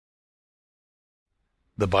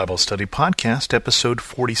The Bible Study Podcast, episode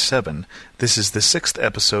 47. This is the sixth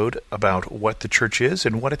episode about what the church is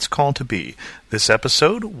and what it's called to be. This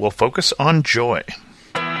episode will focus on joy.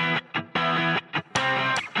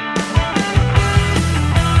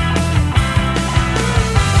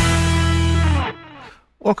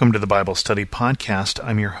 Welcome to the Bible Study Podcast.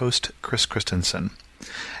 I'm your host, Chris Christensen.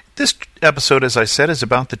 This episode, as I said, is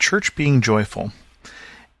about the church being joyful.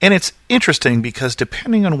 And it's interesting because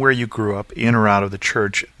depending on where you grew up, in or out of the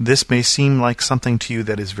church, this may seem like something to you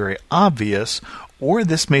that is very obvious, or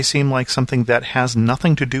this may seem like something that has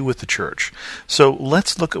nothing to do with the church. So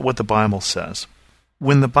let's look at what the Bible says.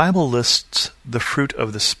 When the Bible lists the fruit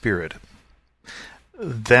of the Spirit,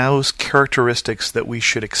 those characteristics that we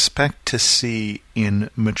should expect to see in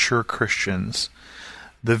mature Christians,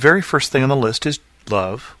 the very first thing on the list is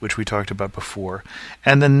love, which we talked about before,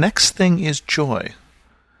 and the next thing is joy.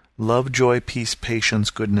 Love, joy, peace,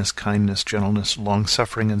 patience, goodness, kindness, gentleness,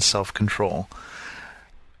 long-suffering, and self-control.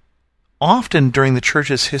 Often during the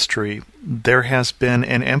church's history, there has been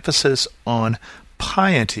an emphasis on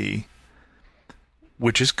piety,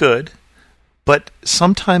 which is good, but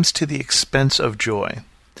sometimes to the expense of joy.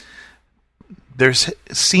 There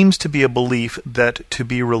seems to be a belief that to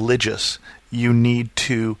be religious, you need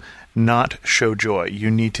to not show joy.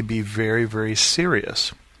 You need to be very, very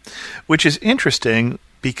serious, which is interesting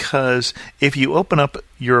because if you open up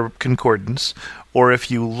your concordance, or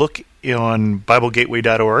if you look on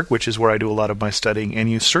BibleGateway.org, which is where I do a lot of my studying, and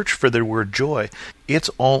you search for the word joy,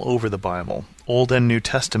 it's all over the Bible, Old and New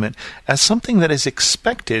Testament, as something that is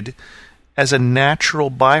expected as a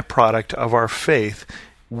natural byproduct of our faith.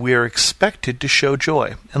 We're expected to show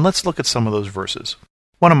joy. And let's look at some of those verses.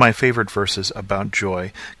 One of my favorite verses about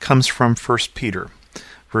joy comes from 1 Peter,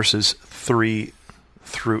 verses 3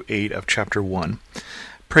 through 8 of chapter 1.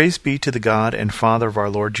 Praise be to the God and Father of our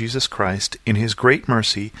Lord Jesus Christ. In His great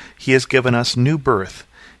mercy, He has given us new birth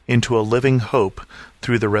into a living hope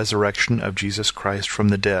through the resurrection of Jesus Christ from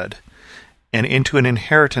the dead, and into an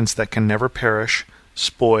inheritance that can never perish,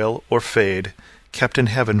 spoil, or fade, kept in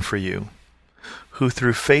heaven for you, who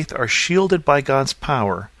through faith are shielded by God's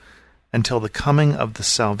power until the coming of the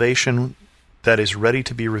salvation that is ready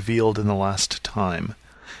to be revealed in the last time.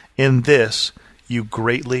 In this you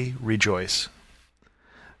greatly rejoice.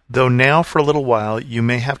 Though now for a little while you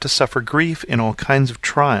may have to suffer grief in all kinds of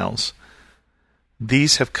trials,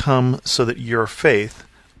 these have come so that your faith,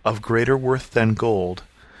 of greater worth than gold,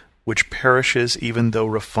 which perishes even though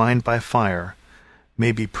refined by fire,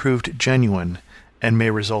 may be proved genuine and may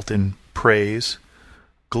result in praise,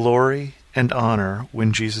 glory, and honor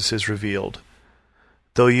when Jesus is revealed.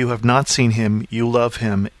 Though you have not seen Him, you love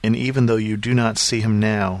Him, and even though you do not see Him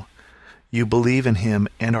now, you believe in Him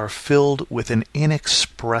and are filled with an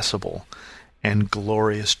inexpressible and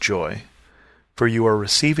glorious joy, for you are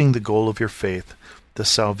receiving the goal of your faith, the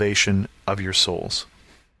salvation of your souls.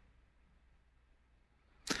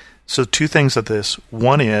 So two things of this.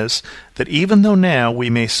 One is that even though now we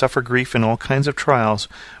may suffer grief in all kinds of trials,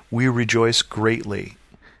 we rejoice greatly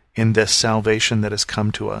in this salvation that has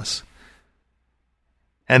come to us.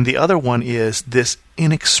 And the other one is this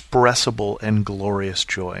inexpressible and glorious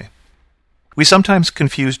joy. We sometimes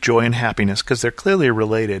confuse joy and happiness because they're clearly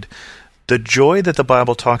related. The joy that the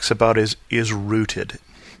Bible talks about is rooted.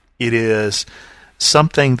 It is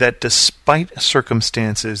something that despite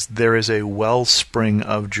circumstances, there is a wellspring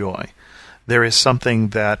of joy. There is something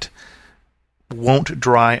that won't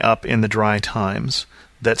dry up in the dry times,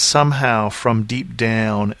 that somehow from deep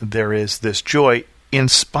down there is this joy in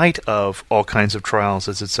spite of all kinds of trials,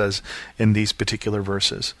 as it says in these particular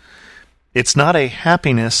verses. It's not a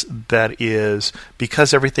happiness that is,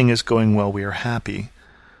 because everything is going well, we are happy,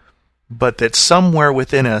 but that somewhere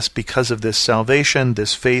within us, because of this salvation,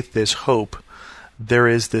 this faith, this hope, there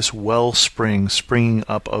is this wellspring springing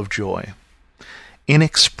up of joy.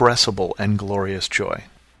 Inexpressible and glorious joy.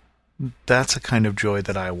 That's a kind of joy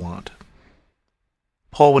that I want.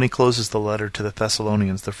 Paul, when he closes the letter to the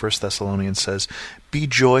Thessalonians, the First Thessalonians, says, "Be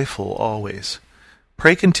joyful always.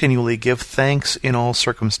 Pray continually, give thanks in all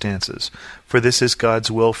circumstances, for this is God's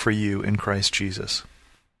will for you in Christ Jesus."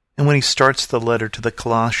 And when he starts the letter to the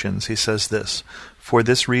Colossians, he says this, "For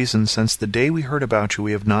this reason, since the day we heard about you,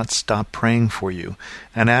 we have not stopped praying for you,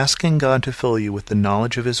 and asking God to fill you with the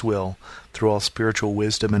knowledge of His will, through all spiritual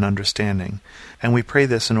wisdom and understanding. And we pray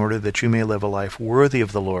this in order that you may live a life worthy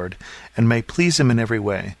of the Lord, and may please Him in every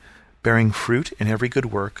way, bearing fruit in every good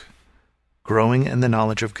work, growing in the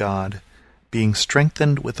knowledge of God, being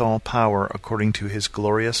strengthened with all power according to His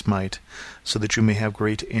glorious might, so that you may have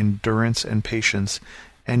great endurance and patience,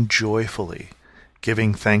 and joyfully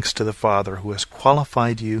giving thanks to the Father who has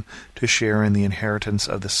qualified you to share in the inheritance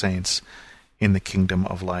of the saints in the kingdom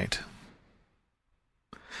of light.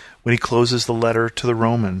 When he closes the letter to the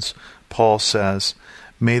Romans, Paul says,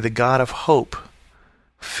 "May the God of hope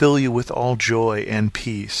fill you with all joy and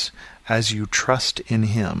peace as you trust in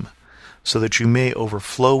him, so that you may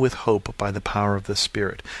overflow with hope by the power of the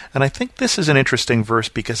Spirit." And I think this is an interesting verse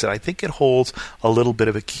because I think it holds a little bit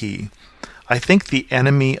of a key. I think the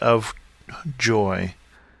enemy of joy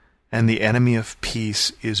and the enemy of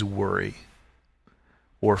peace is worry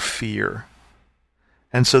or fear.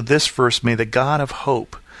 And so this verse, "May the God of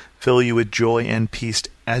hope fill you with joy and peace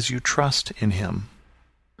as you trust in him,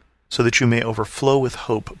 so that you may overflow with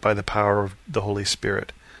hope by the power of the Holy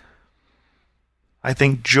Spirit." I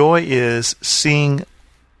think joy is seeing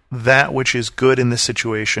that which is good in the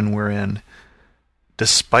situation we're in,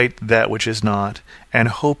 despite that which is not. And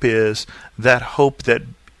hope is that hope that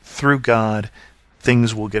through God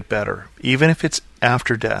things will get better. Even if it's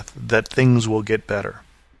after death, that things will get better.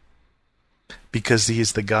 Because he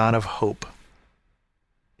is the God of hope.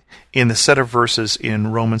 In the set of verses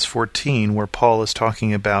in Romans 14, where Paul is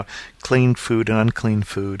talking about clean food and unclean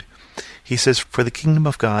food, he says, "For the kingdom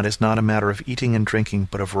of God is not a matter of eating and drinking,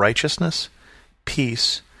 but of righteousness,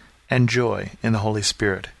 peace, and joy in the Holy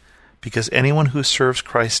Spirit. Because anyone who serves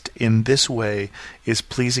Christ in this way is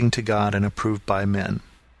pleasing to God and approved by men."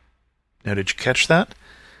 Now, did you catch that?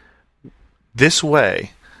 This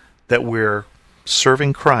way that we're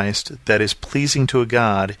serving Christ that is pleasing to a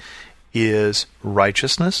God is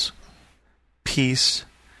righteousness, peace,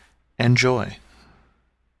 and joy.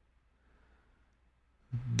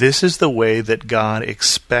 This is the way that God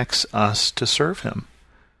expects us to serve him.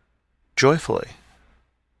 Joyfully,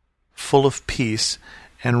 full of peace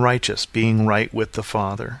and righteous, being right with the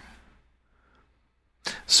Father.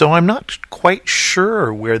 So I'm not quite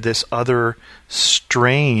sure where this other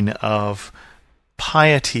strain of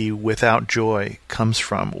piety without joy comes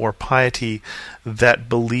from, or piety that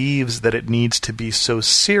believes that it needs to be so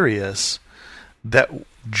serious that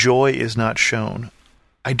joy is not shown.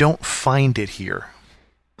 I don't find it here.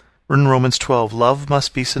 In Romans 12, "Love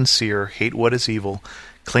must be sincere, hate what is evil,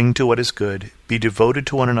 cling to what is good, be devoted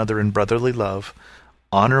to one another in brotherly love,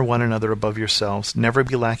 honor one another above yourselves, never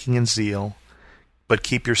be lacking in zeal, but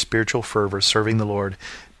keep your spiritual fervor, serving the Lord.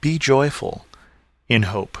 Be joyful in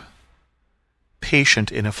hope,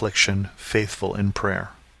 patient in affliction, faithful in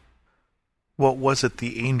prayer." What was it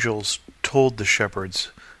the angels told the shepherds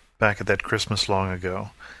back at that Christmas long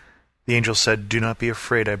ago? The angel said, "Do not be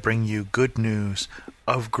afraid, I bring you good news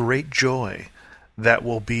of great joy that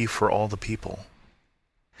will be for all the people."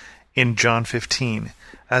 In John 15,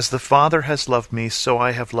 "As the Father has loved me, so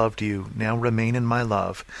I have loved you. Now remain in my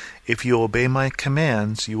love. If you obey my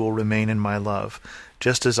commands, you will remain in my love,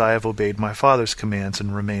 just as I have obeyed my Father's commands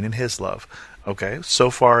and remain in his love." Okay, so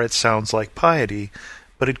far it sounds like piety,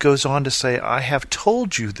 but it goes on to say, "I have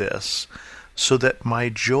told you this so that my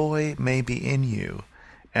joy may be in you,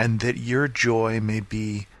 and that your joy may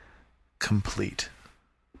be complete."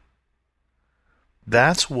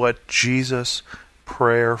 That's what Jesus'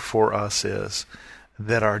 prayer for us is,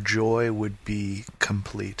 that our joy would be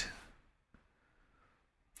complete.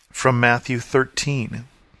 From Matthew 13,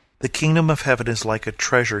 "The kingdom of heaven is like a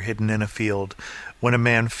treasure hidden in a field. When a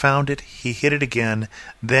man found it, he hid it again,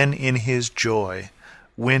 then in his joy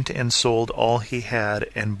went and sold all he had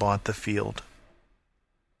and bought the field."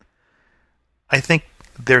 I think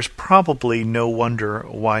there's probably no wonder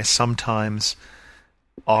why sometimes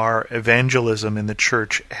our evangelism in the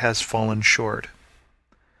church has fallen short.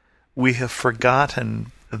 We have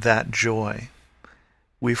forgotten that joy.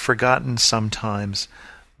 We've forgotten sometimes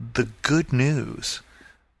the good news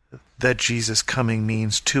that Jesus' coming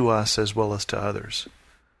means to us as well as to others.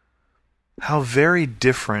 How very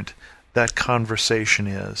different that conversation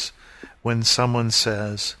is when someone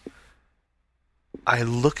says, "I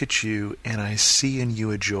look at you and I see in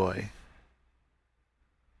you a joy.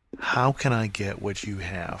 How can I get what you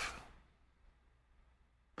have?"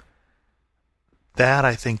 That,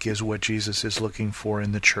 I think, is what Jesus is looking for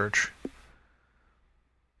in the church.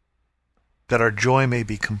 That our joy may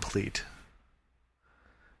be complete.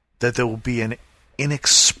 That there will be an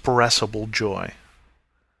inexpressible joy.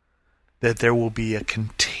 That there will be a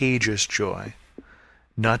contagious joy.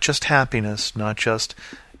 Not just happiness, not just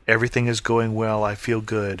everything is going well, I feel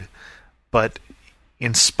good, but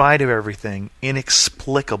in spite of everything,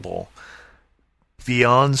 inexplicable,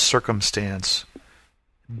 beyond circumstance,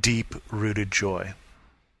 deep-rooted joy.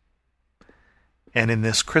 And in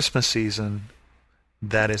this Christmas season,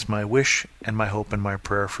 that is my wish and my hope and my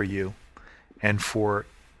prayer for you and for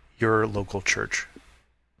your local church.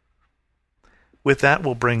 With that,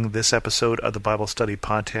 we'll bring this episode of the Bible Study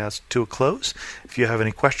Podcast to a close. If you have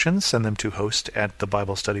any questions, send them to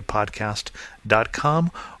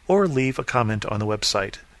host@thebiblestudypodcast.com or leave a comment on the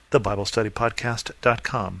website,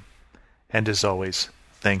 thebiblestudypodcast.com. And as always,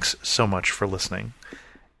 thanks so much for listening.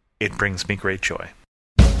 It brings me great joy.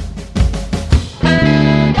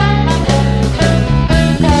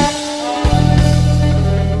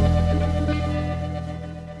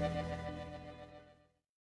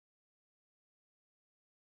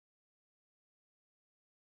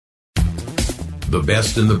 The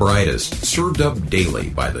best and the brightest, served up daily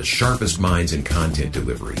by the sharpest minds in content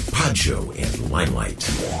delivery, Podshow and Limelight.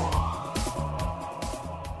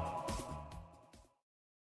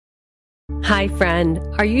 Hi, friend.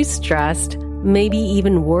 Are you stressed? Maybe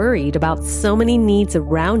even worried about so many needs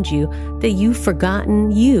around you that you've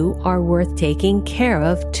forgotten you are worth taking care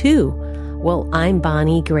of too? Well, I'm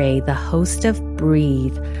Bonnie Gray, the host of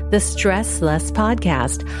Breathe, the Stress Less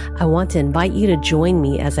podcast. I want to invite you to join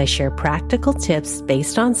me as I share practical tips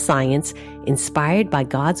based on science, inspired by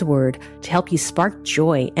God's Word, to help you spark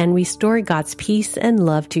joy and restore God's peace and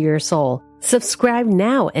love to your soul. Subscribe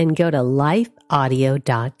now and go to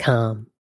lifeaudio.com.